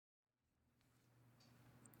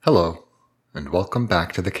Hello, and welcome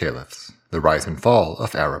back to the Caliphs, the rise and fall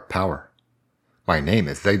of Arab power. My name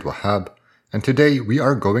is Zaid Wahab, and today we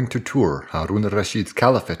are going to tour Haroon al Rashid's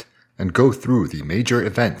caliphate and go through the major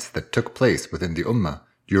events that took place within the umma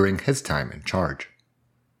during his time in charge.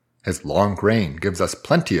 His long reign gives us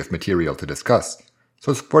plenty of material to discuss,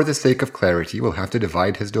 so for the sake of clarity we'll have to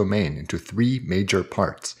divide his domain into three major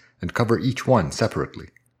parts and cover each one separately.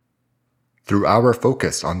 Through our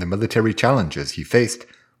focus on the military challenges he faced,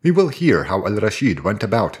 we will hear how al-Rashid went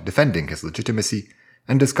about defending his legitimacy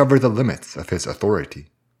and discover the limits of his authority.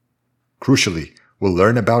 Crucially, we'll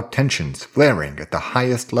learn about tensions flaring at the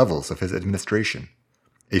highest levels of his administration,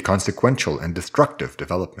 a consequential and destructive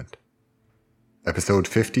development. Episode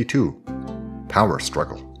 52, Power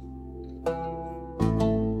Struggle.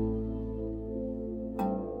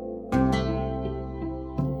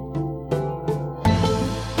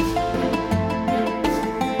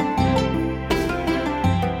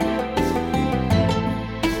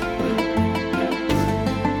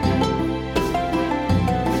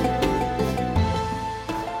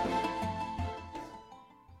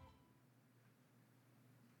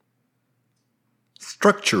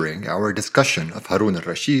 Structuring our discussion of Haroon al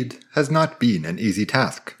Rashid has not been an easy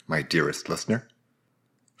task, my dearest listener.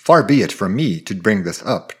 Far be it from me to bring this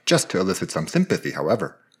up just to elicit some sympathy,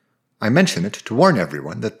 however. I mention it to warn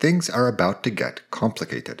everyone that things are about to get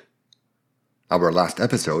complicated. Our last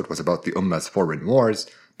episode was about the Ummah's foreign wars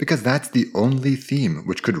because that's the only theme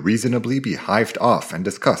which could reasonably be hived off and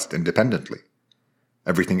discussed independently.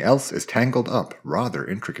 Everything else is tangled up rather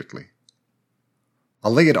intricately.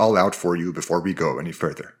 I'll lay it all out for you before we go any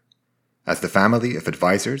further. As the family of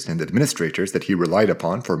advisors and administrators that he relied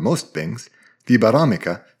upon for most things, the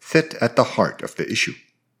Baramika sit at the heart of the issue.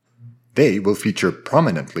 They will feature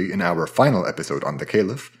prominently in our final episode on the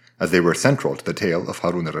Caliph, as they were central to the tale of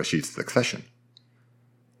Haroon al Rashid's succession.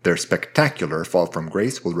 Their spectacular fall from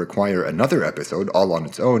grace will require another episode all on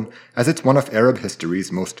its own, as it's one of Arab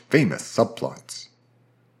history's most famous subplots.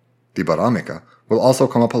 The Baramika will also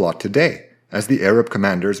come up a lot today, as the Arab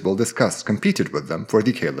commanders we'll discuss competed with them for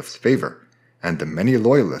the Caliph's favor, and the many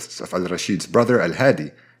loyalists of al-Rashid's brother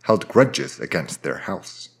al-Hadi held grudges against their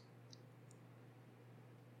house.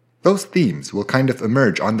 Those themes will kind of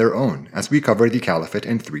emerge on their own as we cover the Caliphate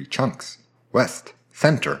in three chunks: West,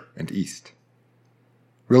 Center, and East.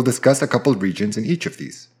 We'll discuss a couple regions in each of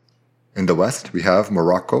these. In the West, we have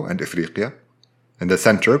Morocco and Ifriqiya. In the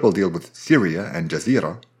Center, we'll deal with Syria and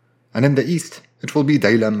Jazira. And in the East, it will be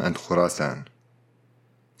Daylam and Khurasan.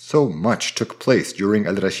 So much took place during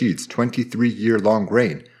al-Rashid's 23-year-long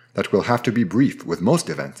reign that we'll have to be brief with most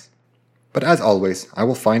events. But as always, I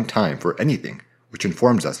will find time for anything which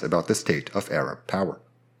informs us about the state of Arab power.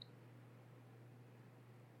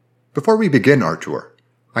 Before we begin our tour,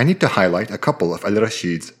 I need to highlight a couple of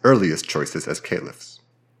al-Rashid's earliest choices as caliphs.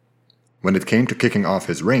 When it came to kicking off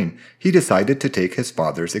his reign, he decided to take his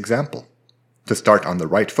father's example. To start on the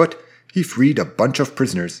right foot, he freed a bunch of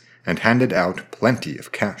prisoners and handed out plenty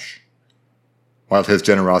of cash. While his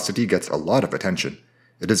generosity gets a lot of attention,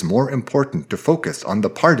 it is more important to focus on the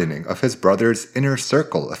pardoning of his brother's inner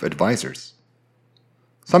circle of advisors.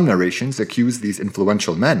 Some narrations accuse these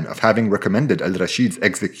influential men of having recommended al-Rashid's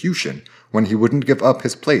execution when he wouldn't give up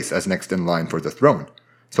his place as next in line for the throne,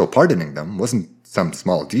 so pardoning them wasn't some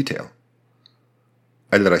small detail.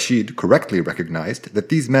 Al-Rashid correctly recognized that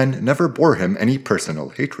these men never bore him any personal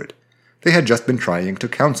hatred. They had just been trying to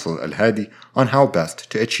counsel al-Hadi on how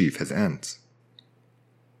best to achieve his ends.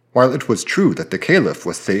 While it was true that the Caliph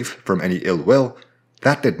was safe from any ill will,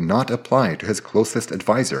 that did not apply to his closest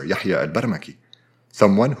advisor, Yahya al-Barmaki,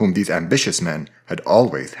 someone whom these ambitious men had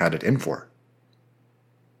always had it in for.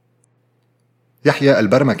 Yahya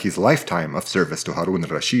al-Barmaki's lifetime of service to Haroon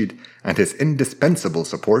al Rashid and his indispensable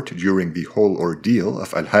support during the whole ordeal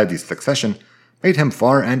of al-Hadi's succession made him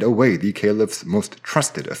far and away the Caliph's most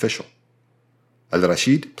trusted official.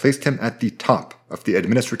 Al-Rashid placed him at the top of the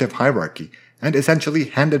administrative hierarchy and essentially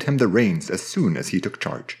handed him the reins as soon as he took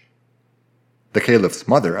charge. The Caliph's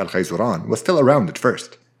mother, Al-Khayzuran, was still around at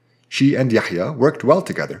first. She and Yahya worked well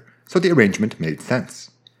together, so the arrangement made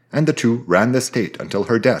sense, and the two ran the state until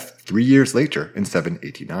her death 3 years later in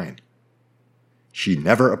 789. She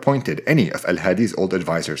never appointed any of al-Hadi's old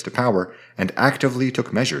advisors to power and actively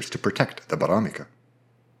took measures to protect the Baramika.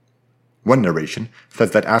 One narration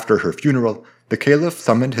says that after her funeral, the Caliph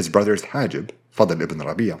summoned his brother's Hajib, Fadl ibn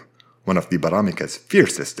Rabi', one of the Baramika's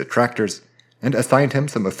fiercest detractors, and assigned him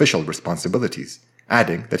some official responsibilities,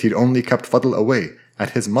 adding that he'd only kept Fadl away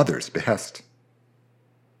at his mother's behest.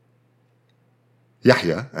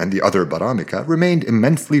 Yahya and the other Baramika remained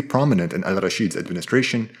immensely prominent in al-Rashid's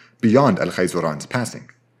administration beyond al-Khayzuran's passing,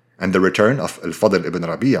 and the return of al-Fadl ibn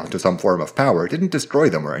Rabi'a to some form of power didn't destroy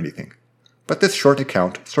them or anything. But this short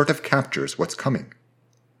account sort of captures what's coming.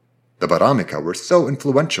 The Baramika were so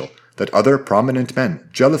influential that other prominent men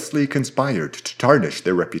jealously conspired to tarnish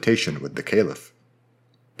their reputation with the caliph.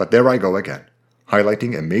 But there I go again,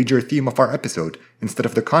 highlighting a major theme of our episode instead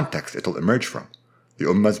of the context it'll emerge from, the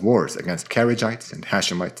umma's wars against Kharijites and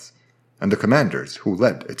Hashemites, and the commanders who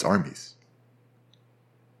led its armies.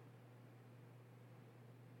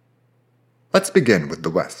 Let's begin with the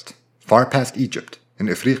West, far past Egypt, in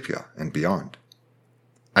Ifriqiya and beyond.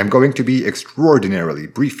 I'm going to be extraordinarily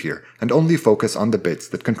brief here and only focus on the bits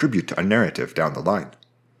that contribute to a narrative down the line.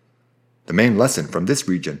 The main lesson from this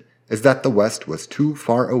region is that the West was too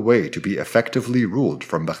far away to be effectively ruled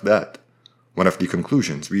from Baghdad, one of the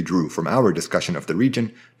conclusions we drew from our discussion of the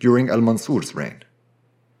region during al-Mansur's reign.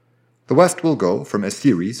 The West will go from a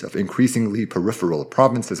series of increasingly peripheral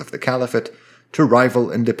provinces of the caliphate to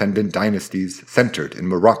rival independent dynasties centered in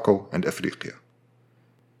Morocco and Ifriqiya.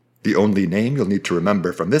 The only name you'll need to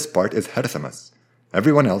remember from this part is Harthamas.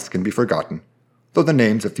 Everyone else can be forgotten, though the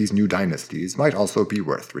names of these new dynasties might also be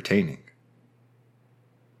worth retaining.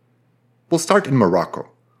 We'll start in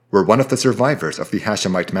Morocco, where one of the survivors of the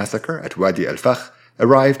Hashemite massacre at Wadi al-Fakh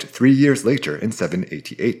arrived 3 years later in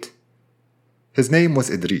 788. His name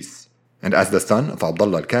was Idris, and as the son of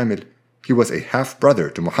Abdullah al-Kamil, he was a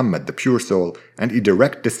half-brother to Muhammad the Pure Soul and a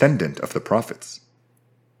direct descendant of the prophets.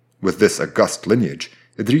 With this august lineage,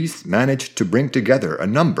 Idris managed to bring together a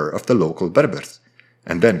number of the local Berbers,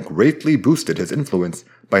 and then greatly boosted his influence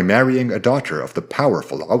by marrying a daughter of the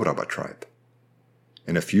powerful Awraba tribe.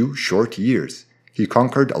 In a few short years, he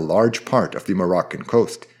conquered a large part of the Moroccan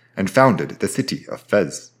coast and founded the city of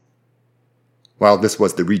Fez. While this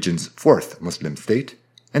was the region's fourth Muslim state,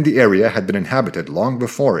 and the area had been inhabited long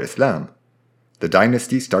before Islam, the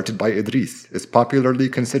dynasty started by Idris is popularly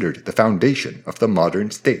considered the foundation of the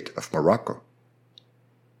modern state of Morocco.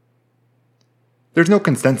 There's no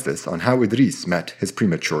consensus on how Idris met his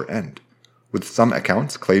premature end, with some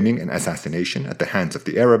accounts claiming an assassination at the hands of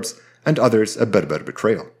the Arabs and others a Berber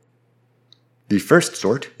betrayal. The first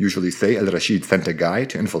sort usually say al Rashid sent a guy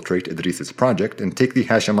to infiltrate Idris's project and take the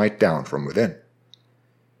Hashemite down from within.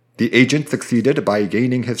 The agent succeeded by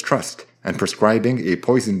gaining his trust and prescribing a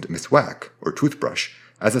poisoned miswak, or toothbrush,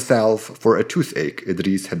 as a salve for a toothache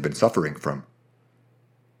Idris had been suffering from.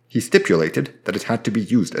 He stipulated that it had to be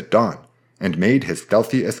used at dawn, and made his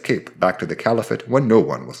stealthy escape back to the caliphate when no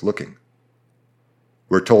one was looking.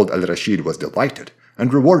 We're told al-Rashid was delighted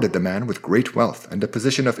and rewarded the man with great wealth and a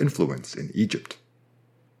position of influence in Egypt.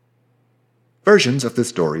 Versions of this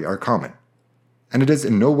story are common, and it is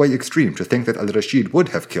in no way extreme to think that al-Rashid would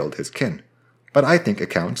have killed his kin, but I think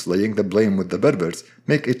accounts laying the blame with the Berbers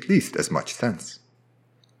make at least as much sense.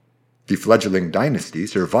 The fledgling dynasty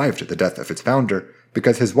survived the death of its founder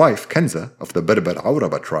because his wife Kenza of the Berber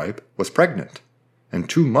Awraba tribe was pregnant, and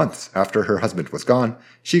 2 months after her husband was gone,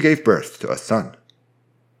 she gave birth to a son.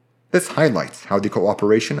 This highlights how the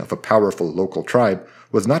cooperation of a powerful local tribe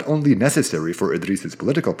was not only necessary for Idris's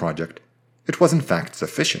political project, it was in fact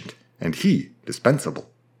sufficient, and he dispensable.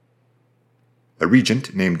 A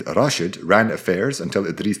regent named Rashid ran affairs until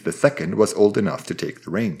Idris II was old enough to take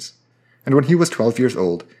the reins, and when he was 12 years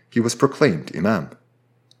old, he was proclaimed imam.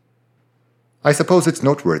 I suppose it's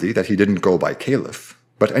noteworthy that he didn't go by caliph,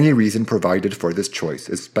 but any reason provided for this choice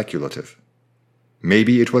is speculative.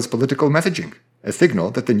 Maybe it was political messaging, a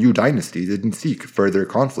signal that the new dynasty didn't seek further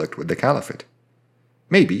conflict with the caliphate.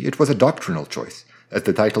 Maybe it was a doctrinal choice, as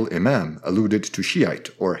the title imam alluded to Shiite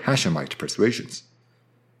or Hashemite persuasions.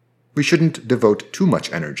 We shouldn't devote too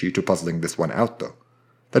much energy to puzzling this one out, though.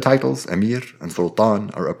 The titles Emir and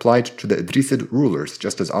Sultan are applied to the Idrisid rulers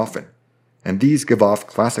just as often, and these give off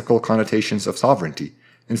classical connotations of sovereignty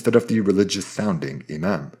instead of the religious-sounding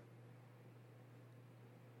imam.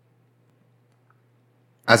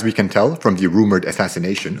 As we can tell from the rumored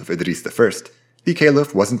assassination of Idris I, the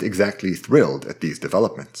caliph wasn't exactly thrilled at these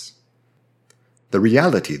developments. The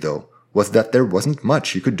reality, though, was that there wasn't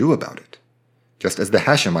much he could do about it. Just as the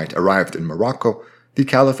Hashemite arrived in Morocco, the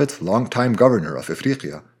caliphate's longtime governor of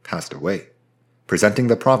Ifriqiya passed away, presenting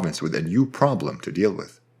the province with a new problem to deal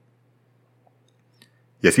with.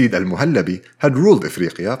 Yazid al-Muhallabi had ruled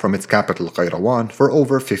Ifriqiya from its capital Qayrawan for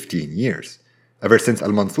over 15 years, ever since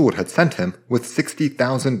al-Mansur had sent him with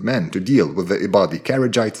 60,000 men to deal with the Ibadi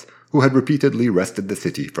Kharijites who had repeatedly wrested the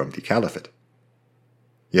city from the caliphate.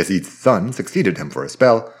 Yazid's son succeeded him for a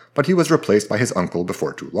spell, but he was replaced by his uncle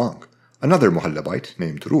before too long, another Muhallabite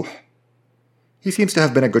named Ruh. He seems to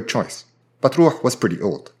have been a good choice, but Ruh was pretty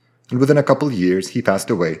old, and within a couple years he passed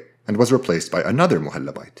away and was replaced by another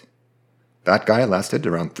Muhallabite. That guy lasted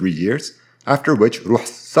around 3 years, after which Ruh's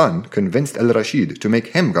son convinced al Rashid to make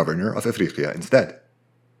him governor of Ifriqiya instead.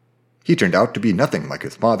 He turned out to be nothing like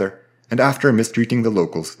his father, and after mistreating the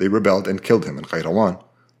locals, they rebelled and killed him in Qayrawan,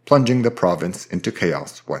 plunging the province into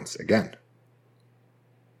chaos once again.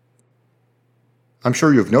 I'm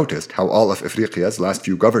sure you've noticed how all of Ifriqiya's last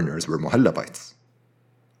few governors were Muhallabites.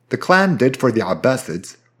 The clan did for the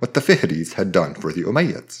Abbasids what the Fihris had done for the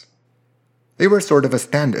Umayyads. They were sort of a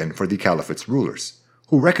stand-in for the caliphate's rulers,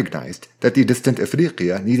 who recognized that the distant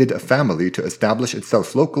Ifriqiya needed a family to establish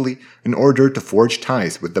itself locally in order to forge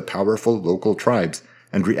ties with the powerful local tribes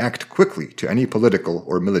and react quickly to any political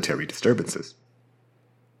or military disturbances.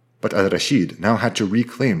 But al-Rashid now had to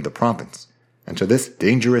reclaim the province, and to this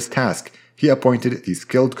dangerous task he appointed the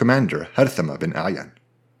skilled commander Harthama bin A'yan,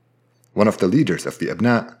 one of the leaders of the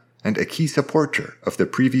Abna and a key supporter of the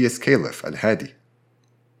previous caliph al-Hadi.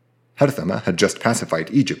 Harthama had just pacified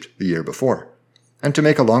Egypt the year before, and to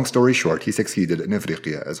make a long story short, he succeeded in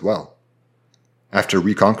Ifriqiya as well. After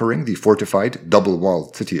reconquering the fortified,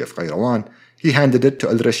 double-walled city of Qayrawan, he handed it to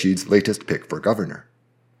al-Rashid's latest pick for governor.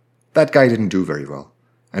 That guy didn't do very well,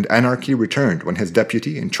 and anarchy returned when his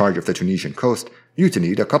deputy in charge of the Tunisian coast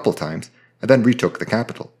mutinied a couple times and then retook the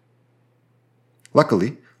capital.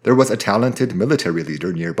 Luckily, there was a talented military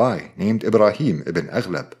leader nearby named Ibrahim ibn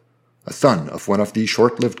Aghlab, a son of one of the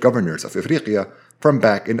short-lived governors of Ifriqiya from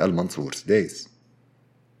back in al-Mansur's days.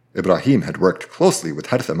 Ibrahim had worked closely with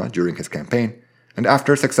Harthama during his campaign, and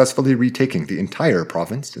after successfully retaking the entire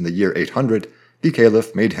province in the year 800, the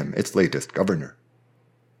caliph made him its latest governor.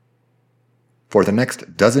 For the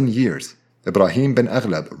next dozen years, Ibrahim bin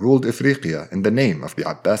Aghlab ruled Ifriqiya in the name of the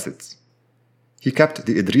Abbasids. He kept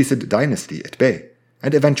the Idrisid dynasty at bay,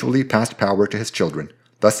 and eventually passed power to his children,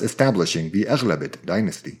 thus establishing the Aghlabid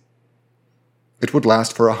dynasty. It would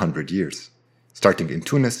last for 100 years. Starting in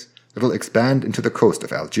Tunis, it will expand into the coast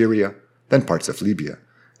of Algeria, then parts of Libya,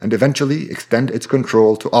 and eventually extend its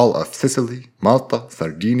control to all of Sicily, Malta,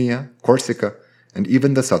 Sardinia, Corsica, and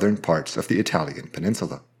even the southern parts of the Italian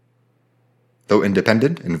peninsula. Though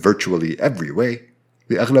independent in virtually every way,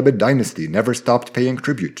 the Aghlabid dynasty never stopped paying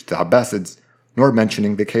tribute to the Abbasids, nor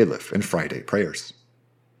mentioning the caliph in Friday prayers.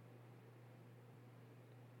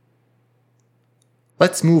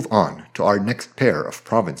 Let's move on to our next pair of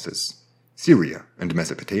provinces, Syria and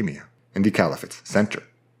Mesopotamia, in the caliphate's center.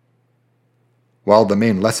 While the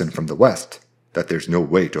main lesson from the West, that there's no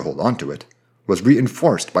way to hold on to it, was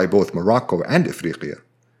reinforced by both Morocco and Ifriqiya,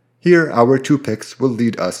 here our two picks will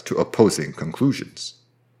lead us to opposing conclusions.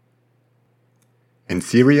 In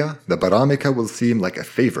Syria, the Baramika will seem like a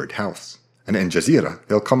favored house, and in Jazira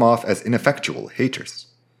they'll come off as ineffectual haters.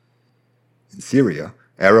 In Syria,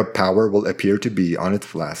 Arab power will appear to be on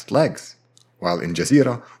its last legs, while in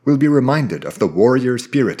Jazira we'll be reminded of the warrior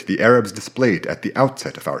spirit the Arabs displayed at the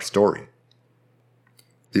outset of our story.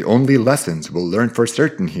 The only lessons we'll learn for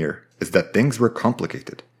certain here is that things were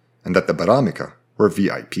complicated, and that the Baramika were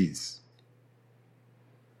VIPs.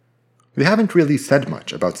 We haven't really said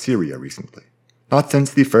much about Syria recently, not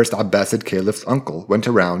since the first Abbasid caliph's uncle went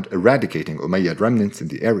around eradicating Umayyad remnants in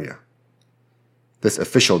the area. This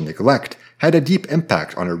official neglect had a deep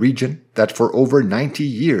impact on a region that for over 90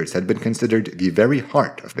 years had been considered the very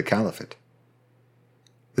heart of the caliphate.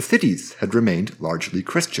 The cities had remained largely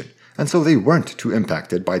Christian, and so they weren't too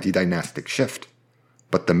impacted by the dynastic shift.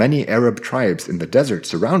 But the many Arab tribes in the desert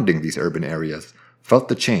surrounding these urban areas felt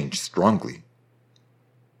the change strongly.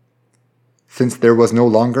 Since there was no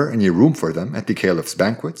longer any room for them at the caliph's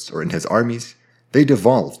banquets or in his armies, they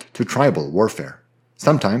devolved to tribal warfare,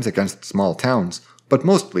 sometimes against small towns, but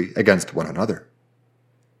mostly against one another.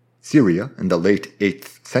 Syria, in the late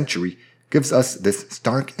 8th century, gives us this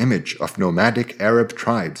stark image of nomadic Arab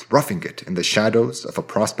tribes roughing it in the shadows of a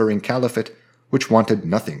prospering caliphate which wanted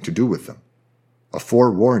nothing to do with them, a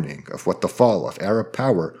forewarning of what the fall of Arab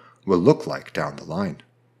power will look like down the line.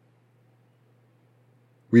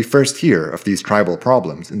 We first hear of these tribal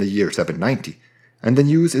problems in the year 790, and the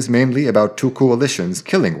news is mainly about two coalitions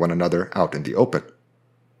killing one another out in the open.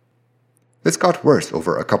 This got worse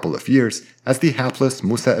over a couple of years as the hapless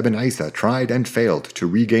Musa ibn Isa tried and failed to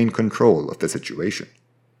regain control of the situation.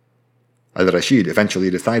 Al-Rashid eventually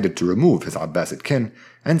decided to remove his Abbasid kin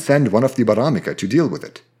and send one of the Baramika to deal with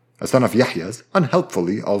it, a son of Yahya's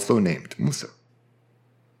unhelpfully also named Musa.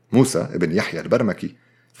 Musa ibn Yahya al-Barmaki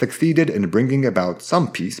succeeded in bringing about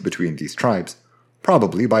some peace between these tribes,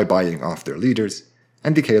 probably by buying off their leaders,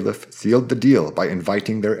 and the caliph sealed the deal by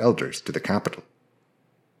inviting their elders to the capital.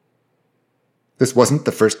 This wasn't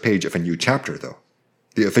the first page of a new chapter, though.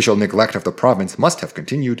 The official neglect of the province must have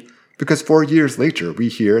continued, because 4 years later we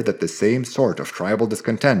hear that the same sort of tribal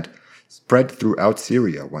discontent spread throughout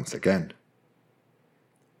Syria once again.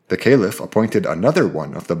 The caliph appointed another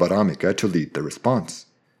one of the Baramika to lead the response,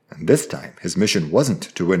 and this time his mission wasn't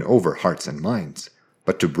to win over hearts and minds,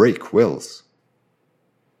 but to break wills.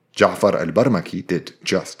 Ja'far al-Barmaki did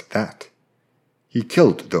just that. He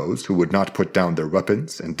killed those who would not put down their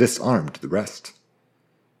weapons and disarmed the rest.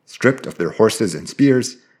 Stripped of their horses and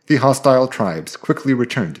spears, the hostile tribes quickly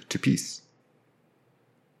returned to peace.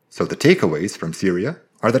 So the takeaways from Syria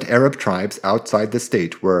are that Arab tribes outside the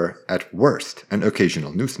state were, at worst, an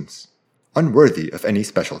occasional nuisance, unworthy of any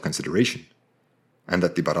special consideration, and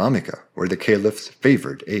that the Baramika were the caliph's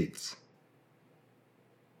favored aides.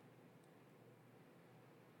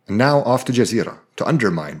 And now off to Jazeera to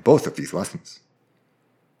undermine both of these lessons.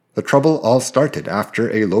 The trouble all started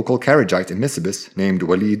after a local Kharijite in Nisibis named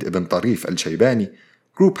Walid ibn Tarif al-Shaybani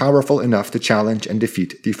grew powerful enough to challenge and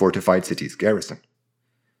defeat the fortified city's garrison.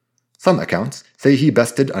 Some accounts say he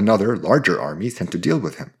bested another larger army sent to deal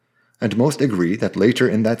with him, and most agree that later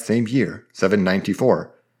in that same year,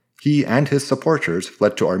 794, he and his supporters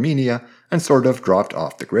fled to Armenia and sort of dropped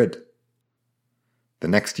off the grid. The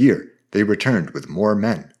next year, they returned with more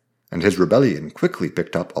men, and his rebellion quickly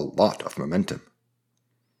picked up a lot of momentum.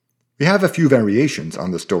 We have a few variations on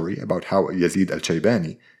the story about how Yazid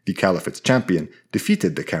al-Shaybani, the caliphate's champion,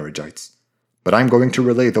 defeated the Kharijites, but I'm going to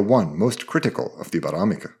relay the one most critical of the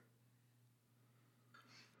Baramika.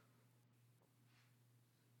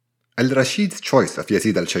 Al-Rashid's choice of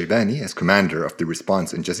Yazid al-Shaybani as commander of the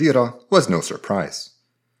response in Jazeera was no surprise.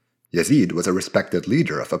 Yazid was a respected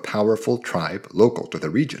leader of a powerful tribe local to the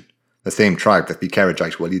region, the same tribe that the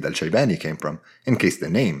Kharijite Walid al-Shaybani came from, in case the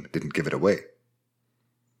name didn't give it away.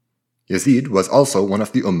 Yazid was also one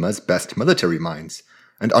of the Ummah's best military minds,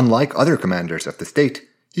 and unlike other commanders of the state,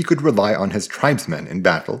 he could rely on his tribesmen in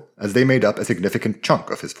battle as they made up a significant chunk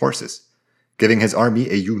of his forces, giving his army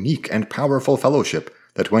a unique and powerful fellowship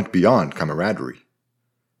that went beyond camaraderie.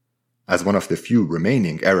 As one of the few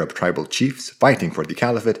remaining Arab tribal chiefs fighting for the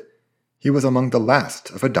caliphate, he was among the last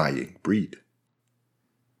of a dying breed.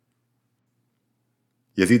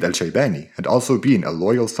 Yazid al-Shaybani had also been a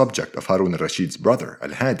loyal subject of Haroon al Rashid's brother,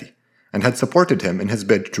 al-Hadi, and had supported him in his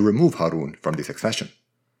bid to remove Haroon from the succession.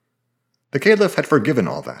 The caliph had forgiven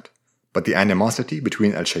all that, but the animosity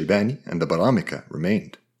between al-Shaybani and the Baramika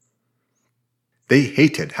remained. They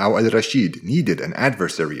hated how al-Rashid needed an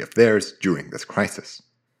adversary of theirs during this crisis.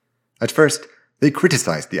 At first, they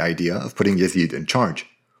criticized the idea of putting Yazid in charge,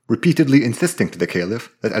 repeatedly insisting to the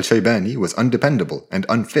caliph that al-Shaybani was undependable and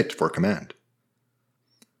unfit for command.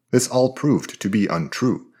 This all proved to be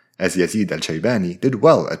untrue, as Yazid al-Shaybani did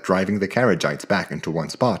well at driving the Kharijites back into one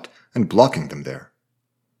spot and blocking them there.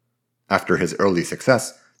 After his early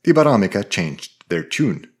success, the Baramika changed their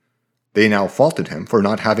tune. They now faulted him for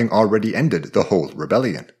not having already ended the whole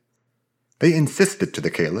rebellion. They insisted to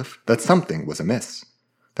the caliph that something was amiss,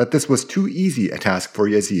 that this was too easy a task for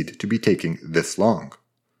Yazid to be taking this long.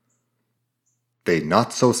 They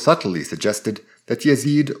not so subtly suggested that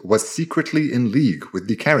Yazid was secretly in league with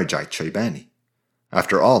the Kharijite Shaybani.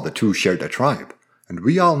 After all, the two shared a tribe, and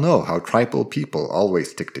we all know how tribal people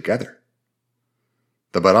always stick together.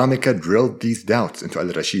 The Baramika drilled these doubts into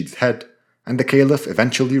al-Rashid's head, and the caliph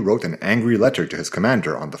eventually wrote an angry letter to his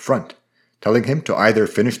commander on the front, telling him to either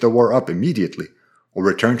finish the war up immediately or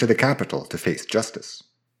return to the capital to face justice.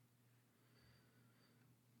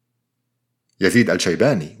 Yazid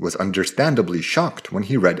al-Shaybani was understandably shocked when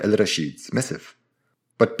he read al-Rashid's missive,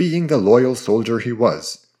 but being the loyal soldier he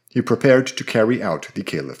was, he prepared to carry out the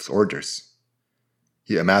caliph's orders.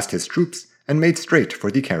 He amassed his troops and made straight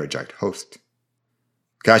for the Kharijite host.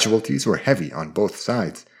 Casualties were heavy on both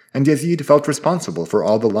sides, and Yazid felt responsible for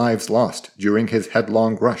all the lives lost during his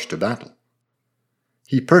headlong rush to battle.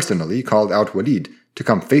 He personally called out Walid to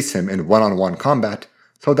come face him in one-on-one combat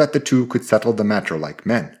so that the two could settle the matter like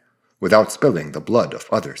men, without spilling the blood of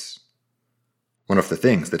others. One of the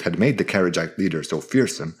things that had made the Kharijite leader so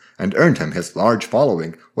fearsome and earned him his large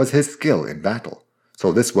following was his skill in battle,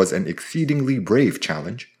 so this was an exceedingly brave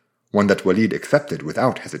challenge, one that Walid accepted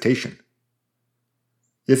without hesitation.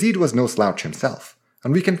 Yazid was no slouch himself,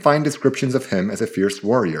 and we can find descriptions of him as a fierce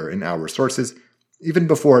warrior in our sources, even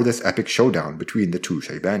before this epic showdown between the two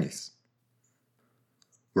Shaybanis.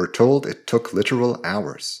 We're told it took literal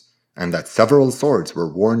hours, and that several swords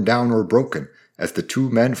were worn down or broken as the two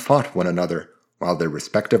men fought one another while their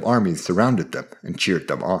respective armies surrounded them and cheered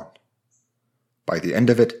them on. By the end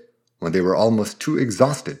of it, when they were almost too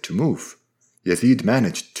exhausted to move, Yazid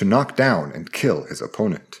managed to knock down and kill his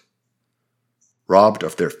opponent. Robbed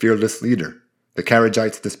of their fearless leader, the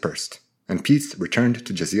Kharijites dispersed, and peace returned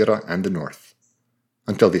to Jazeera and the north,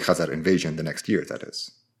 until the Khazar invasion the next year, that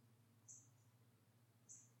is.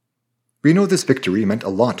 We know this victory meant a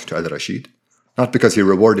lot to Al Rashid, not because he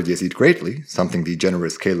rewarded Yazid greatly, something the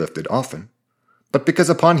generous caliph did often, but because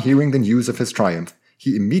upon hearing the news of his triumph,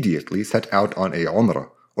 he immediately set out on a Umrah,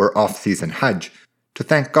 or off-season Hajj, to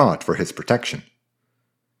thank God for his protection.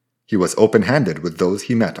 He was open-handed with those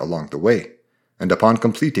he met along the way, and upon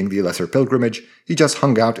completing the lesser pilgrimage, he just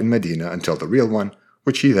hung out in Medina until the real one,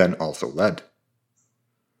 which he then also led.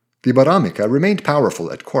 The Baramika remained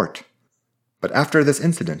powerful at court, but after this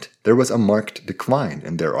incident, there was a marked decline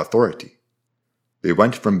in their authority. They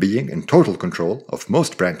went from being in total control of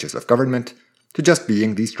most branches of government to just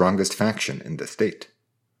being the strongest faction in the state.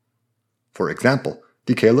 For example,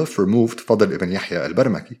 the caliph removed Fadl ibn Yahya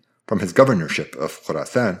al-Barmaki from his governorship of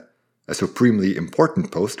Khurasan, a supremely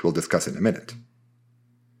important post we'll discuss in a minute.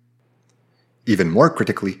 Even more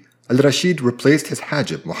critically, al-Rashid replaced his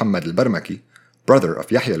Hajib Muhammad al-Barmaki, brother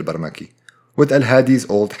of Yahya al-Barmaki, with al-Hadi's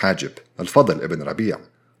old Hajib, al-Fadl ibn Rabi',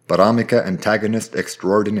 Baramika antagonist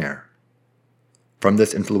extraordinaire. From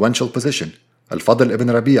this influential position, al-Fadl ibn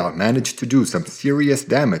Rabi' managed to do some serious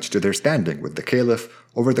damage to their standing with the caliph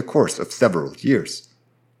over the course of several years,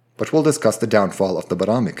 but we'll discuss the downfall of the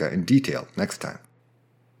Baramika in detail next time.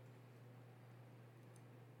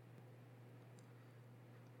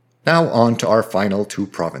 Now on to our final two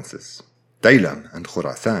provinces, Daylam and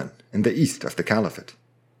Khurasan, in the east of the caliphate.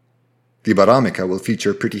 The Baramika will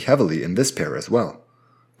feature pretty heavily in this pair as well,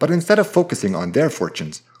 but instead of focusing on their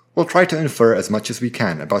fortunes, we'll try to infer as much as we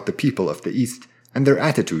can about the people of the east and their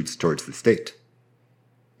attitudes towards the state.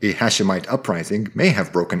 A Hashemite uprising may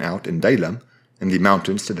have broken out in Daylam, in the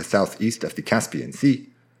mountains to the southeast of the Caspian Sea,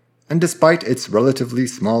 and despite its relatively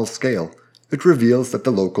small scale, it reveals that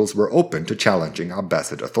the locals were open to challenging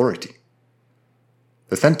Abbasid authority.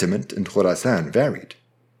 The sentiment in Khurasan varied.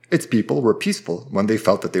 Its people were peaceful when they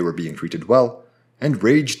felt that they were being treated well, and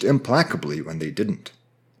raged implacably when they didn't,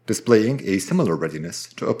 displaying a similar readiness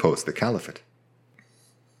to oppose the caliphate.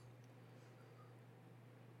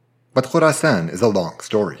 But Khurasan is a long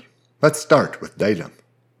story. Let's start with Daylam.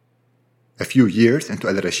 A few years into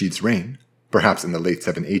al-Rashid's reign, perhaps in the late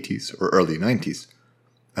 780s or early 90s,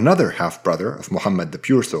 another half-brother of Muhammad the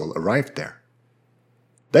Pure Soul arrived there.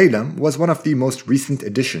 Daylam was one of the most recent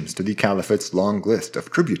additions to the caliphate's long list of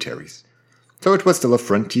tributaries, so it was still a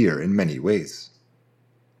frontier in many ways.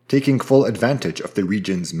 Taking full advantage of the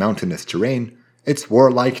region's mountainous terrain, its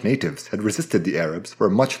warlike natives had resisted the Arabs for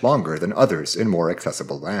much longer than others in more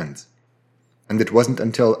accessible lands. And it wasn't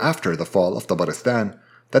until after the fall of Tabaristan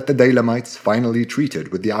that the Daylamites finally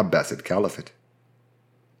treated with the Abbasid Caliphate.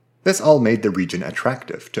 This all made the region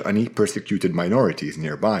attractive to any persecuted minorities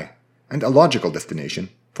nearby, and a logical destination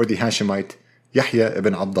for the Hashemite Yahya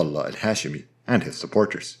ibn Abdullah al-Hashimi and his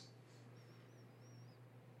supporters.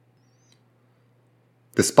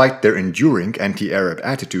 Despite their enduring anti-Arab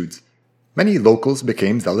attitudes, many locals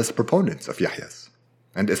became zealous proponents of Yahya's,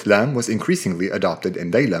 and Islam was increasingly adopted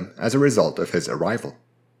in Daylam as a result of his arrival.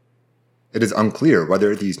 It is unclear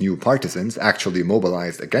whether these new partisans actually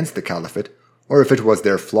mobilized against the caliphate or if it was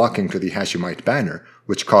their flocking to the Hashemite banner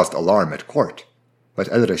which caused alarm at court, but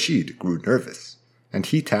al-Rashid grew nervous, and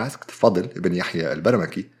he tasked Fadl ibn Yahya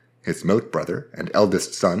al-Barmaki, his moat brother and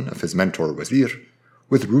eldest son of his mentor Wazir,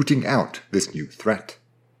 with rooting out this new threat.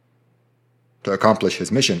 To accomplish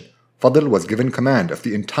his mission, Fadl was given command of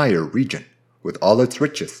the entire region, with all its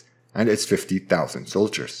riches and its 50,000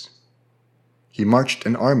 soldiers. He marched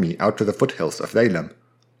an army out to the foothills of Daylam,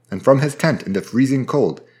 and from his tent in the freezing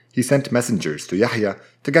cold, he sent messengers to Yahya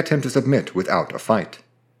to get him to submit without a fight.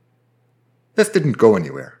 This didn't go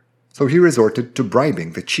anywhere, so he resorted to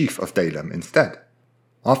bribing the chief of Daylam instead,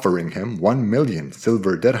 offering him 1,000,000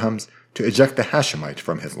 silver dirhams to eject the Hashemite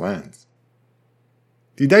from his lands.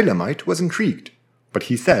 The Daylamite was intrigued, but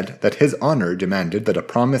he said that his honor demanded that a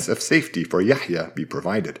promise of safety for Yahya be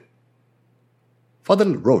provided.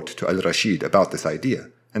 Fadl wrote to al-Rashid about this idea,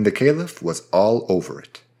 and the caliph was all over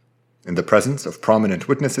it. In the presence of prominent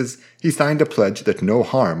witnesses, he signed a pledge that no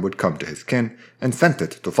harm would come to his kin and sent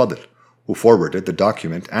it to Fadl, who forwarded the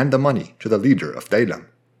document and the money to the leader of Daylam.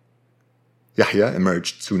 Yahya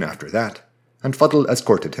emerged soon after that, and Fadl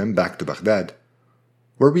escorted him back to Baghdad,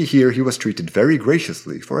 where we hear he was treated very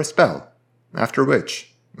graciously for a spell, after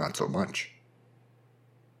which, not so much.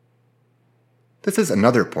 This is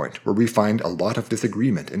another point where we find a lot of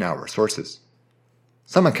disagreement in our sources.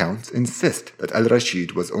 Some accounts insist that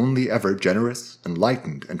al-Rashid was only ever generous,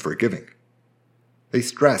 enlightened, and forgiving. They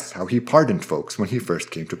stress how he pardoned folks when he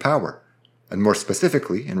first came to power, and more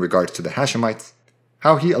specifically in regards to the Hashemites,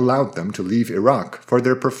 how he allowed them to leave Iraq for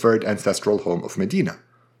their preferred ancestral home of Medina,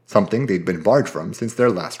 something they'd been barred from since their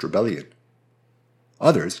last rebellion.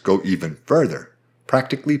 Others go even further,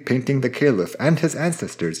 practically painting the caliph and his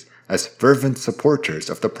ancestors as fervent supporters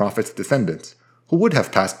of the Prophet's descendants, who would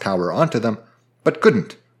have passed power on to them, but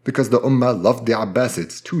couldn't because the Ummah loved the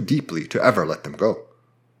Abbasids too deeply to ever let them go.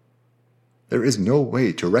 There is no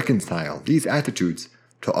way to reconcile these attitudes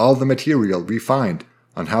to all the material we find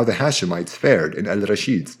on how the Hashemites fared in al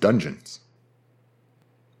Rashid's dungeons.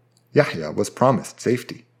 Yahya was promised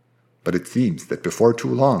safety, but it seems that before too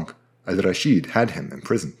long, al Rashid had him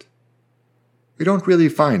imprisoned. We don't really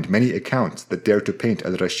find many accounts that dare to paint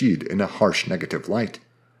al Rashid in a harsh negative light,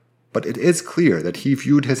 but it is clear that he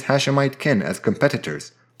viewed his Hashemite kin as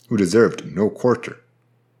competitors who deserved no quarter.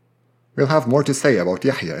 We'll have more to say about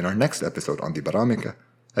Yahya in our next episode on the Baramika,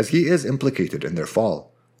 as he is implicated in their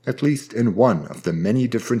fall, at least in one of the many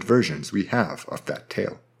different versions we have of that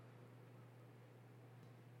tale.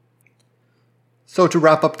 So to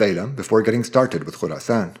wrap up Daylam before getting started with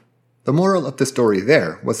Khurasan, the moral of the story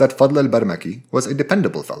there was that Fadl al-Barmaki was a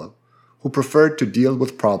dependable fellow who preferred to deal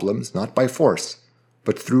with problems not by force,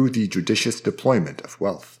 but through the judicious deployment of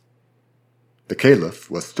wealth. The Caliph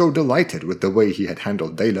was so delighted with the way he had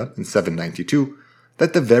handled Daylam in 792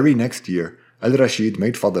 that the very next year al-Rashid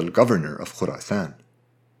made Fadl governor of Khurasan.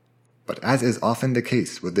 But as is often the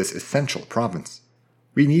case with this essential province,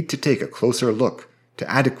 we need to take a closer look to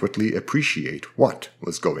adequately appreciate what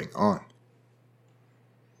was going on.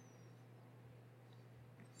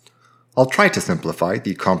 I'll try to simplify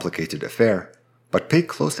the complicated affair, but pay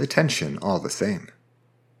close attention all the same.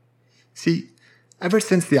 See, ever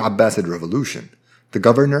since the Abbasid revolution, the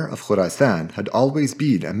governor of Khurasan had always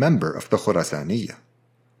been a member of the Khurasaniya.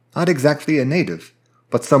 Not exactly a native,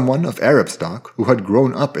 but someone of Arab stock who had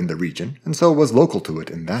grown up in the region and so was local to it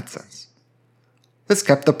in that sense. This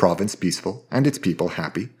kept the province peaceful and its people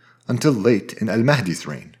happy until late in al-Mahdi's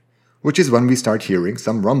reign, which is when we start hearing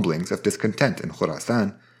some rumblings of discontent in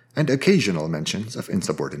Khurasan and occasional mentions of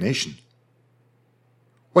insubordination.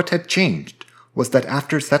 What had changed was that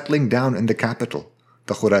after settling down in the capital,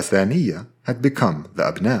 the Khurasaniya had become the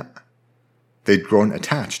Abna. They'd grown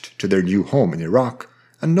attached to their new home in Iraq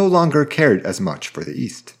and no longer cared as much for the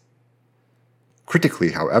East.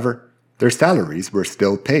 Critically, however, their salaries were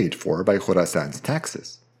still paid for by Khurasan's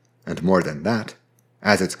taxes, and more than that,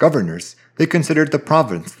 as its governors, they considered the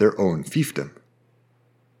province their own fiefdom.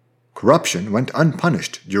 Corruption went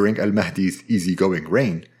unpunished during al-Mahdi's easygoing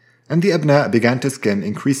reign, and the Abna began to skim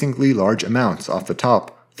increasingly large amounts off the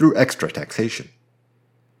top through extra taxation.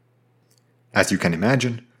 As you can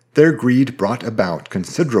imagine, their greed brought about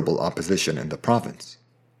considerable opposition in the province,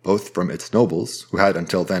 both from its nobles, who had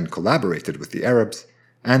until then collaborated with the Arabs,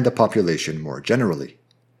 and the population more generally.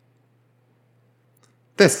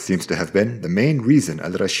 This seems to have been the main reason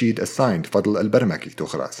al-Rashid assigned Fadl al-Barmaki to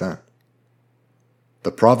Khurasan.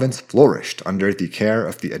 The province flourished under the care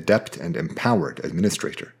of the adept and empowered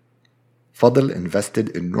administrator. Fadl invested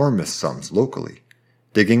enormous sums locally,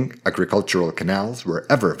 digging agricultural canals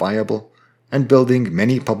wherever viable, and building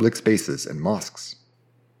many public spaces and mosques.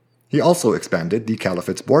 He also expanded the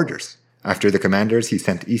caliphate's borders, after the commanders he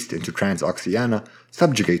sent east into Transoxiana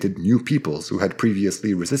subjugated new peoples who had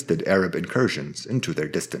previously resisted Arab incursions into their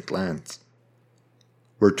distant lands.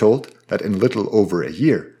 We're told that in little over a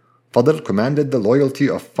year, Fadl commanded the loyalty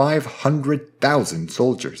of 500,000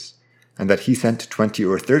 soldiers, and that he sent 20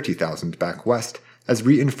 or 30,000 back west as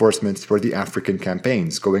reinforcements for the African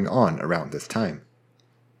campaigns going on around this time.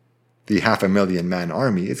 The 500,000-man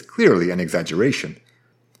army is clearly an exaggeration,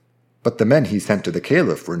 but the men he sent to the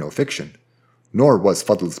caliph were no fiction, nor was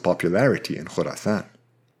Fadl's popularity in Khurasan.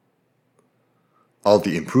 All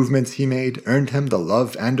the improvements he made earned him the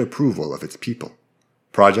love and approval of its people,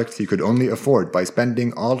 projects he could only afford by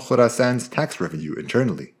spending all Khurasan's tax revenue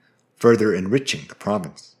internally, further enriching the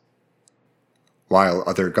province. While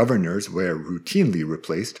other governors were routinely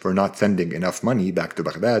replaced for not sending enough money back to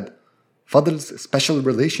Baghdad, Fadl's special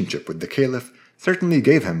relationship with the caliph certainly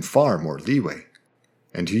gave him far more leeway,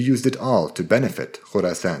 and he used it all to benefit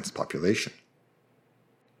Khurasan's population.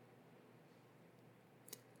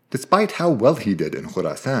 Despite how well he did in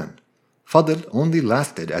Khurasan, Fadl only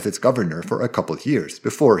lasted as its governor for a couple years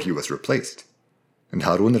before he was replaced, and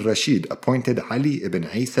Haroon al Rashid appointed Ali ibn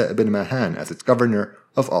Isa ibn Mahan as its governor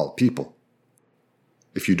of all people.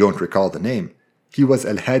 If you don't recall the name, he was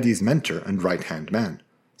al-Hadi's mentor and right-hand man,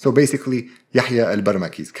 so basically Yahya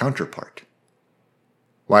al-Barmaki's counterpart.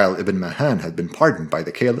 While Ibn Mahan had been pardoned by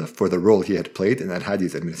the caliph for the role he had played in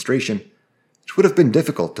al-Hadi's administration, it would have been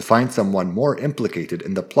difficult to find someone more implicated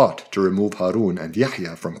in the plot to remove Haroon and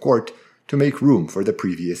Yahya from court to make room for the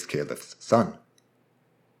previous caliph's son.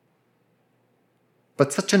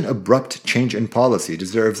 But such an abrupt change in policy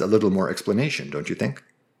deserves a little more explanation, don't you think?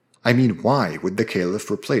 I mean, why would the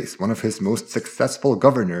caliph replace one of his most successful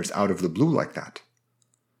governors out of the blue like that?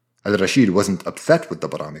 Al Rashid wasn't upset with the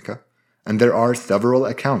Baramika, and there are several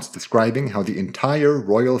accounts describing how the entire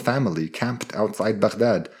royal family camped outside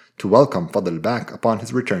Baghdad to welcome Fadl back upon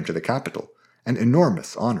his return to the capital, an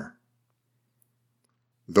enormous honor.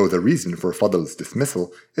 Though the reason for Fadl's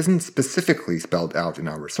dismissal isn't specifically spelled out in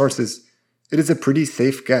our sources, it is a pretty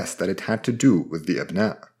safe guess that it had to do with the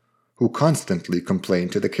Abna, who constantly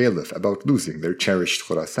complained to the caliph about losing their cherished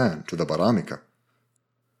Khurasan to the Baramika.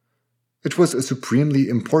 It was a supremely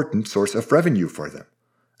important source of revenue for them,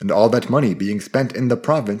 and all that money being spent in the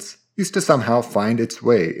province used to somehow find its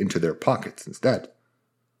way into their pockets instead.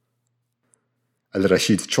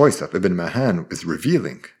 Al-Rashid's choice of Ibn Mahan is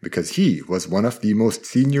revealing because he was one of the most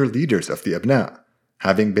senior leaders of the Abna,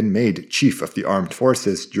 having been made chief of the armed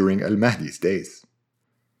forces during Al-Mahdi's days.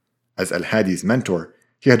 As Al-Hadi's mentor,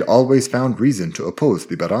 he had always found reason to oppose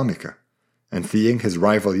the Baramika, and seeing his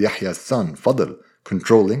rival Yahya's son Fadl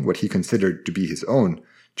controlling what he considered to be his own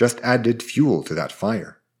just added fuel to that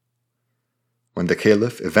fire. When the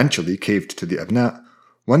caliph eventually caved to the Abna,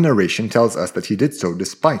 one narration tells us that he did so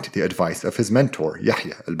despite the advice of his mentor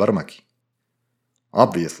Yahya al-Barmaki.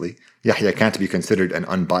 Obviously, Yahya can't be considered an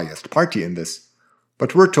unbiased party in this,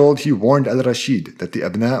 but we're told he warned al-Rashid that the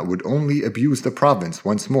Abna would only abuse the province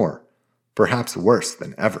once more, perhaps worse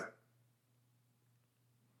than ever.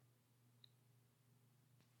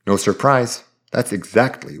 No surprise, that's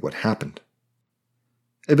exactly what happened.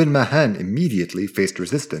 Ibn Mahan immediately faced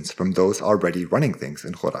resistance from those already running things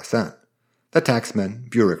in Khurasan, the taxmen,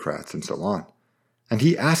 bureaucrats, and so on, and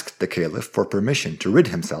he asked the caliph for permission to rid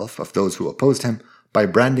himself of those who opposed him by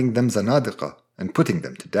branding them zanadiqa and putting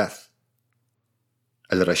them to death.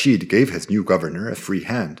 Al-Rashid gave his new governor a free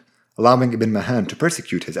hand, allowing Ibn Mahan to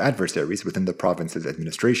persecute his adversaries within the province's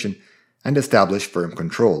administration and establish firm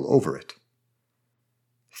control over it.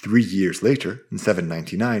 3 years later, in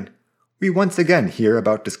 799, we once again hear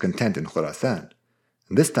about discontent in Khurasan,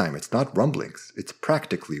 and this time it's not rumblings, it's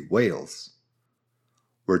practically wails.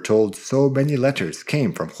 We're told so many letters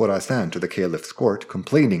came from Khurasan to the caliph's court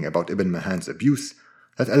complaining about Ibn Mahan's abuse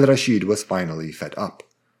that Al-Rashid was finally fed up,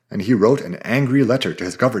 and he wrote an angry letter to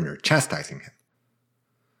his governor chastising him.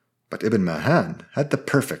 But Ibn Mahan had the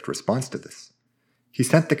perfect response to this. He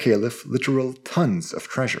sent the caliph literal tons of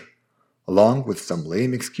treasure, along with some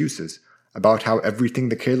lame excuses about how everything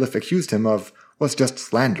the caliph accused him of was just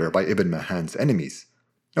slander by Ibn Mahan's enemies,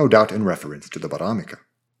 no doubt in reference to the Baramika.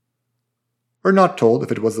 We're not told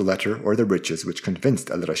if it was the letter or the riches which convinced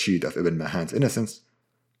Al-Rashid of Ibn Mahan's innocence,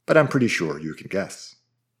 but I'm pretty sure you can guess.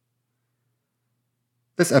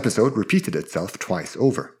 This episode repeated itself twice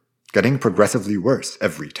over, getting progressively worse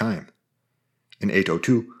every time. In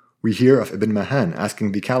 802, we hear of Ibn Mahan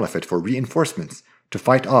asking the caliphate for reinforcements to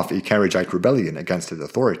fight off a Kharijite rebellion against his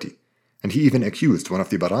authority, and he even accused one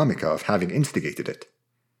of the Baramika of having instigated it.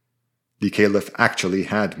 The caliph actually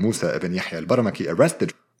had Musa ibn Yahya al-Baramaki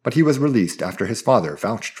arrested, but he was released after his father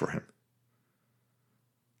vouched for him.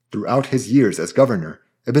 Throughout his years as governor,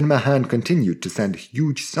 Ibn Mahan continued to send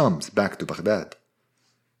huge sums back to Baghdad,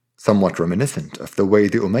 somewhat reminiscent of the way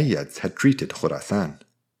the Umayyads had treated Khurasan.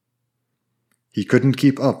 He couldn't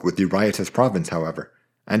keep up with the riotous province, however,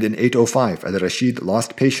 and in 805 Al-Rashid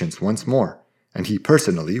lost patience once more, and he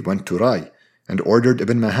personally went to Rai and ordered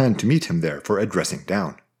Ibn Mahan to meet him there for a dressing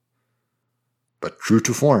down. But true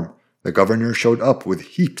to form, the governor showed up with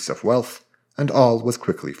heaps of wealth, and all was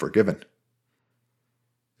quickly forgiven.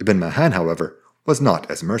 Ibn Mahan, however, was not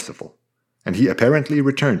as merciful, and he apparently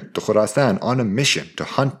returned to Khurasan on a mission to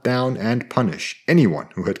hunt down and punish anyone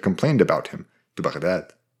who had complained about him to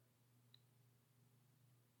Baghdad.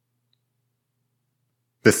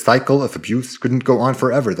 This cycle of abuse couldn't go on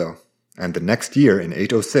forever, though, and the next year in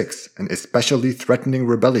 806, an especially threatening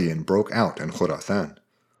rebellion broke out in Khurasan,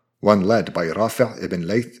 one led by Rafi' ibn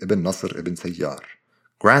Layth ibn Nasr ibn Sayyar,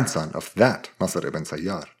 grandson of that Nasr ibn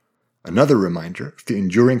Sayyar, another reminder of the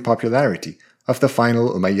enduring popularity of the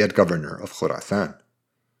final Umayyad governor of Khurasan.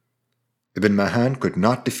 Ibn Mahan could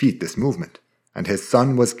not defeat this movement, and his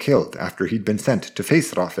son was killed after he'd been sent to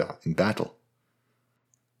face Rafi' in battle.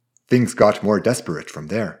 Things got more desperate from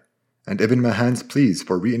there, and Ibn Mahan's pleas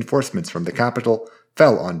for reinforcements from the capital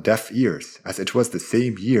fell on deaf ears, as it was the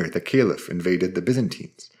same year the caliph invaded the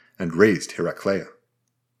Byzantines and razed Heraclea.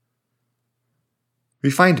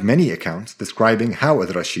 We find many accounts describing how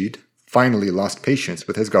Al-Rashid finally lost patience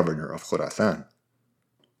with his governor of Khurasan.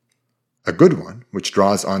 A good one, which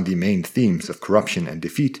draws on the main themes of corruption and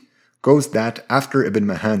defeat, goes that after Ibn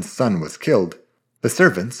Mahan's son was killed, the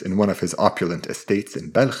servants in one of his opulent estates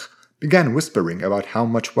in Balkh began whispering about how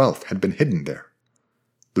much wealth had been hidden there.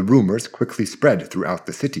 The rumors quickly spread throughout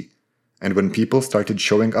the city, and when people started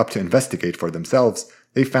showing up to investigate for themselves,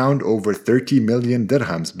 they found over 30 million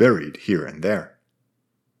dirhams buried here and there.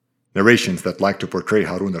 Narrations that like to portray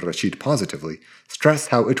Haroon al Rashid positively stress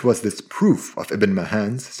how it was this proof of Ibn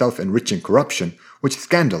Mahan's self-enriching corruption which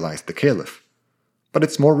scandalized the caliph. But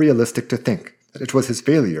it's more realistic to think that it was his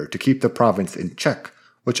failure to keep the province in check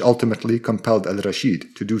which ultimately compelled al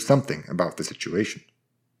Rashid to do something about the situation.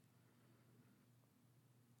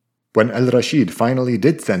 When al Rashid finally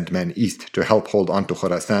did send men east to help hold on to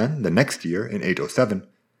Khorasan the next year in 807,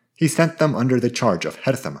 he sent them under the charge of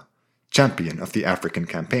Harthama, champion of the African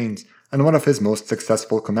campaigns and one of his most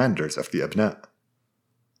successful commanders of the Abna.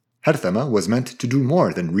 Harthama was meant to do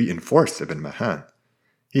more than reinforce Ibn Mahan.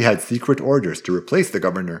 He had secret orders to replace the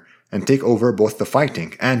governor and take over both the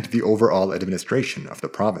fighting and the overall administration of the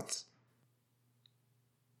province.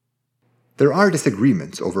 There are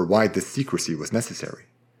disagreements over why this secrecy was necessary.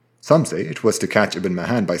 Some say it was to catch Ibn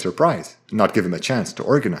Mahan by surprise and not give him a chance to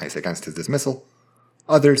organize against his dismissal.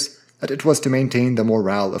 Others that it was to maintain the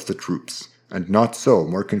morale of the troops and not sow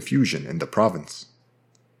more confusion in the province.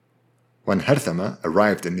 When Harthama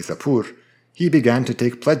arrived in Nisapur, he began to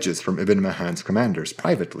take pledges from Ibn Mahan's commanders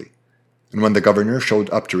privately, and when the governor showed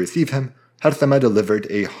up to receive him, Harthama delivered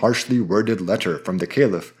a harshly worded letter from the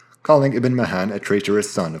caliph calling Ibn Mahan a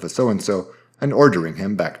traitorous son of a so-and-so and ordering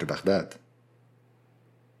him back to Baghdad.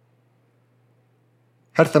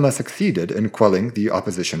 Harthama succeeded in quelling the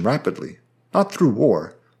opposition rapidly, not through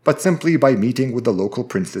war, but simply by meeting with the local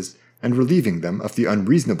princes and relieving them of the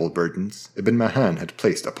unreasonable burdens Ibn Mahan had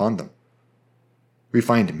placed upon them. We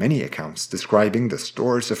find many accounts describing the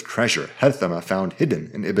stores of treasure Harthama found hidden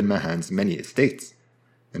in Ibn Mahan's many estates,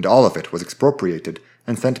 and all of it was expropriated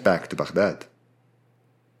and sent back to Baghdad.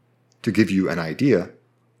 To give you an idea,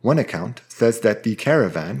 one account says that the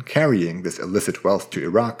caravan carrying this illicit wealth to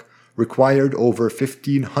Iraq required over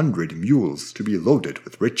 1,500 mules to be loaded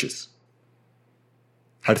with riches.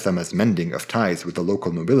 Harthama's mending of ties with the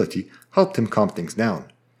local nobility helped him calm things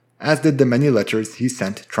down, as did the many letters he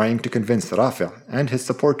sent trying to convince Rafi' and his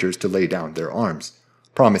supporters to lay down their arms,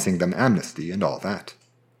 promising them amnesty and all that.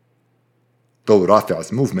 Though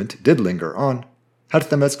Rafi''s movement did linger on,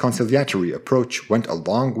 Harthama's conciliatory approach went a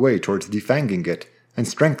long way towards defanging it and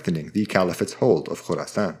strengthening the caliphate's hold of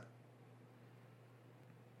Khorasan.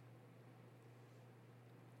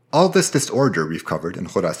 All this disorder we've covered in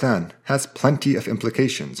Khorasan has plenty of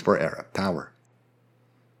implications for Arab power.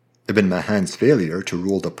 Ibn Mahan's failure to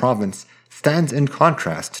rule the province stands in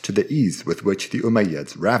contrast to the ease with which the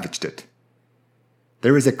Umayyads ravaged it.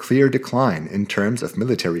 There is a clear decline in terms of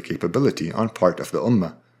military capability on part of the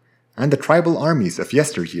umma, and the tribal armies of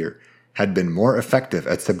yesteryear had been more effective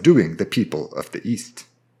at subduing the people of the East.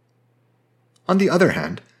 On the other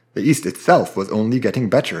hand, the East itself was only getting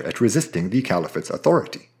better at resisting the caliphate's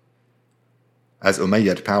authority. As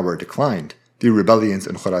Umayyad power declined, the rebellions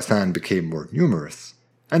in Khorasan became more numerous,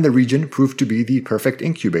 and the region proved to be the perfect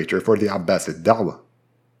incubator for the Abbasid da'wah.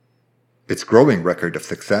 Its growing record of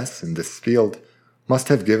success in this field must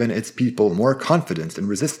have given its people more confidence in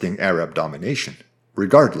resisting Arab domination,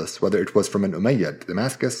 regardless whether it was from an Umayyad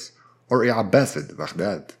Damascus or a Abbasid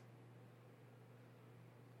Baghdad.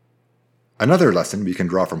 Another lesson we can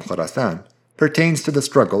draw from Khorasan pertains to the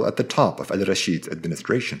struggle at the top of al-Rashid's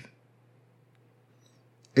administration.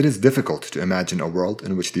 It is difficult to imagine a world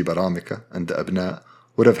in which the Baramika and the Abna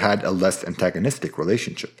would have had a less antagonistic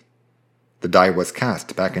relationship. The die was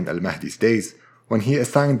cast back in al-Mahdi's days when he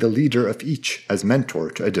assigned the leader of each as mentor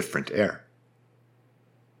to a different heir.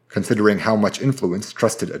 Considering how much influence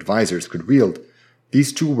trusted advisors could wield,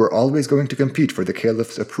 these two were always going to compete for the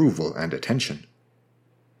caliph's approval and attention.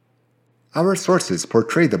 Our sources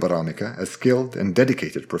portray the Baramika as skilled and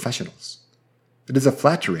dedicated professionals. It is a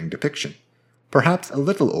flattering depiction, perhaps a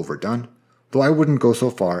little overdone, though I wouldn't go so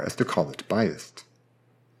far as to call it biased.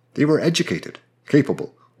 They were educated,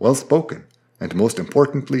 capable, well-spoken, and most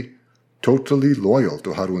importantly, totally loyal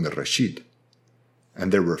to Haroon al Rashid,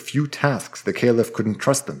 and there were few tasks the caliph couldn't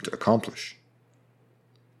trust them to accomplish.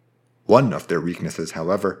 One of their weaknesses,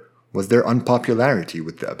 however, was their unpopularity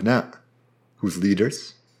with the Abna, whose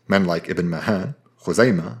leaders, men like Ibn Mahan,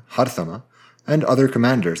 Khuzaymah, Harthama, and other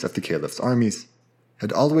commanders of the caliph's armies,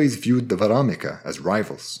 had always viewed the Baramika as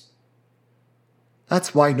rivals.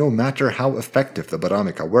 That's why no matter how effective the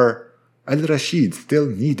Baramika were, al-Rashid still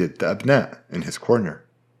needed the Abna in his corner.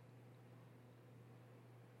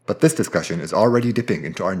 But this discussion is already dipping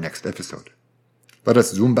into our next episode. Let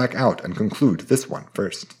us zoom back out and conclude this one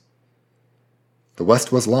first. The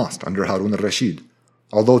West was lost under Haroon al Rashid,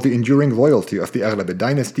 although the enduring loyalty of the Aghlabid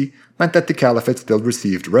dynasty meant that the caliphate still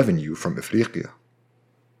received revenue from Ifriqiya.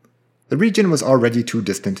 The region was already too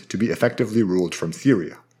distant to be effectively ruled from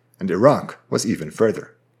Syria, and Iraq was even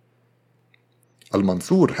further.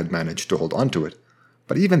 Al-Mansur had managed to hold on to it,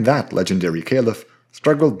 but even that legendary caliph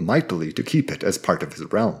struggled mightily to keep it as part of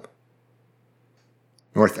his realm.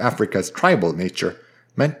 North Africa's tribal nature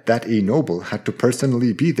meant that a noble had to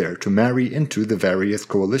personally be there to marry into the various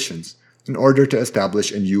coalitions in order to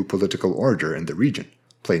establish a new political order in the region,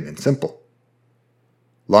 plain and simple.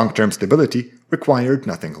 Long-term stability required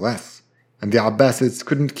nothing less, and the Abbasids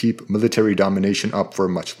couldn't keep military domination up for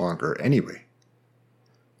much longer anyway.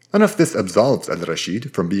 None of this absolves Al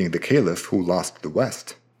Rashid from being the caliph who lost the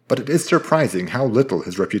West, but it is surprising how little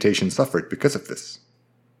his reputation suffered because of this.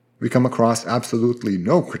 We come across absolutely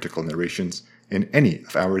no critical narrations in any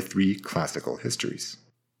of our 3 classical histories.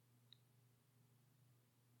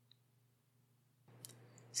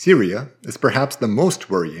 Syria is perhaps the most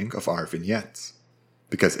worrying of our vignettes,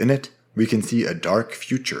 because in it we can see a dark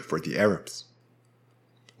future for the Arabs.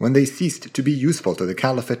 When they ceased to be useful to the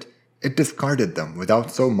caliphate, it discarded them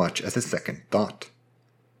without so much as a second thought.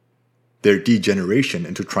 Their degeneration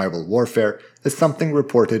into tribal warfare is something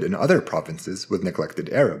reported in other provinces with neglected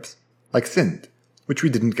Arabs, like Sindh, which we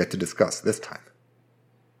didn't get to discuss this time.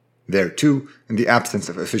 There too, in the absence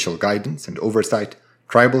of official guidance and oversight,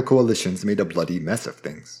 tribal coalitions made a bloody mess of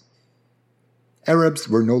things. Arabs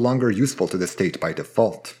were no longer useful to the state by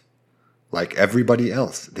default. Like everybody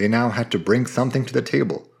else, they now had to bring something to the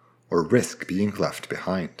table, or risk being left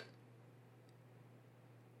behind.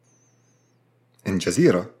 In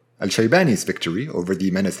Jazira, Al-Shaybani's victory over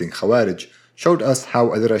the menacing Khawarij showed us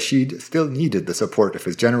how Al-Rashid still needed the support of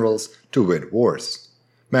his generals to win wars,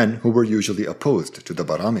 men who were usually opposed to the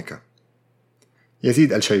Baramika.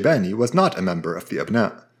 Yazid al-Shaybani was not a member of the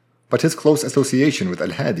Abna, but his close association with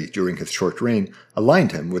al-Hadi during his short reign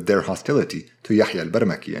aligned him with their hostility to Yahya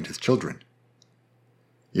al-Barmaki and his children.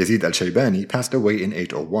 Yazid al-Shaybani passed away in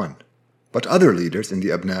 801, but other leaders in the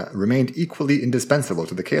Abna remained equally indispensable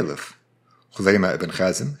to the caliph. Khuzaymah ibn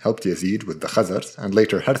Khazim helped Yazid with the Khazars and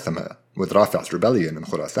later Harthama with Rafi''s rebellion in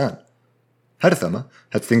Khurasan. Harthama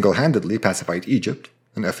had single-handedly pacified Egypt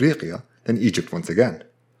and Afriqiya, then Egypt once again,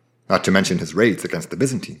 not to mention his raids against the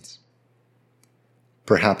Byzantines.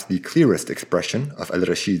 Perhaps the clearest expression of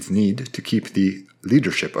al-Rashid's need to keep the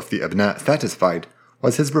leadership of the Abna satisfied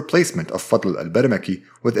was his replacement of Fadl al-Barmaki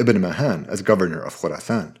with Ibn Mahan as governor of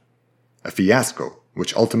Khurasan, a fiasco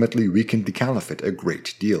which ultimately weakened the caliphate a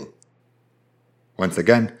great deal. Once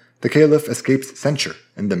again, the caliph escapes censure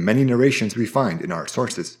in the many narrations we find in our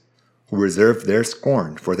sources, who reserve their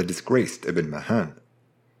scorn for the disgraced Ibn Mahan.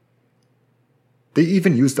 They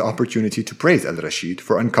even used the opportunity to praise al-Rashid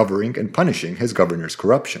for uncovering and punishing his governor's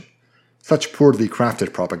corruption, such poorly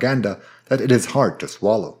crafted propaganda that it is hard to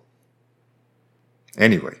swallow.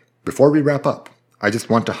 Anyway, before we wrap up, I just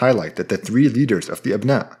want to highlight that the 3 leaders of the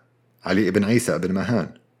Abna, Ali ibn Isa ibn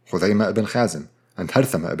Mahan, Khuzaymah ibn Khazim, and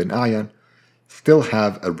Harthama ibn A'yan, still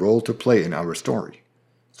have a role to play in our story,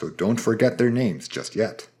 so don't forget their names just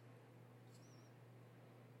yet.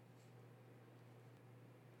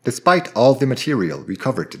 Despite all the material we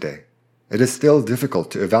covered today, it is still difficult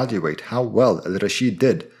to evaluate how well al-Rashid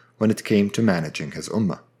did when it came to managing his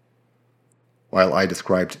ummah. While I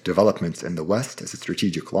described developments in the West as a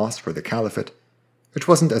strategic loss for the caliphate, it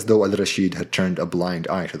wasn't as though al-Rashid had turned a blind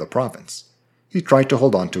eye to the province. He tried to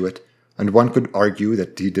hold on to it, and one could argue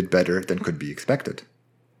that he did better than could be expected.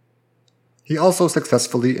 He also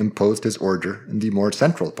successfully imposed his order in the more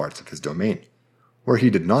central parts of his domain, where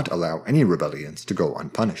he did not allow any rebellions to go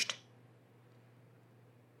unpunished.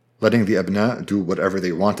 Letting the Abna do whatever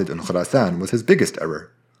they wanted in Khurasan was his biggest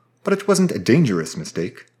error, but it wasn't a dangerous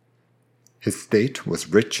mistake. His state was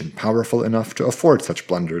rich and powerful enough to afford such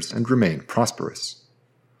blunders and remain prosperous.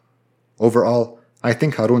 Overall, I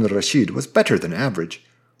think Haroon al Rashid was better than average,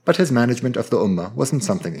 but his management of the Ummah wasn't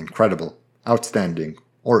something incredible, outstanding,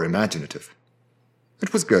 or imaginative.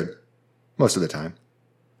 It was good, most of the time.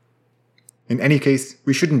 In any case,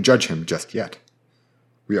 we shouldn't judge him just yet.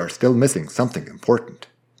 We are still missing something important: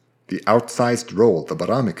 the outsized role the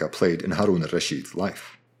Baramika played in Haroon al Rashid's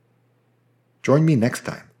life. Join me next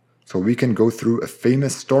time so we can go through a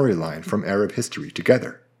famous storyline from Arab history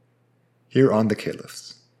together, here on the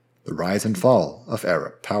Caliphs, the rise and fall of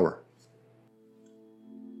Arab power.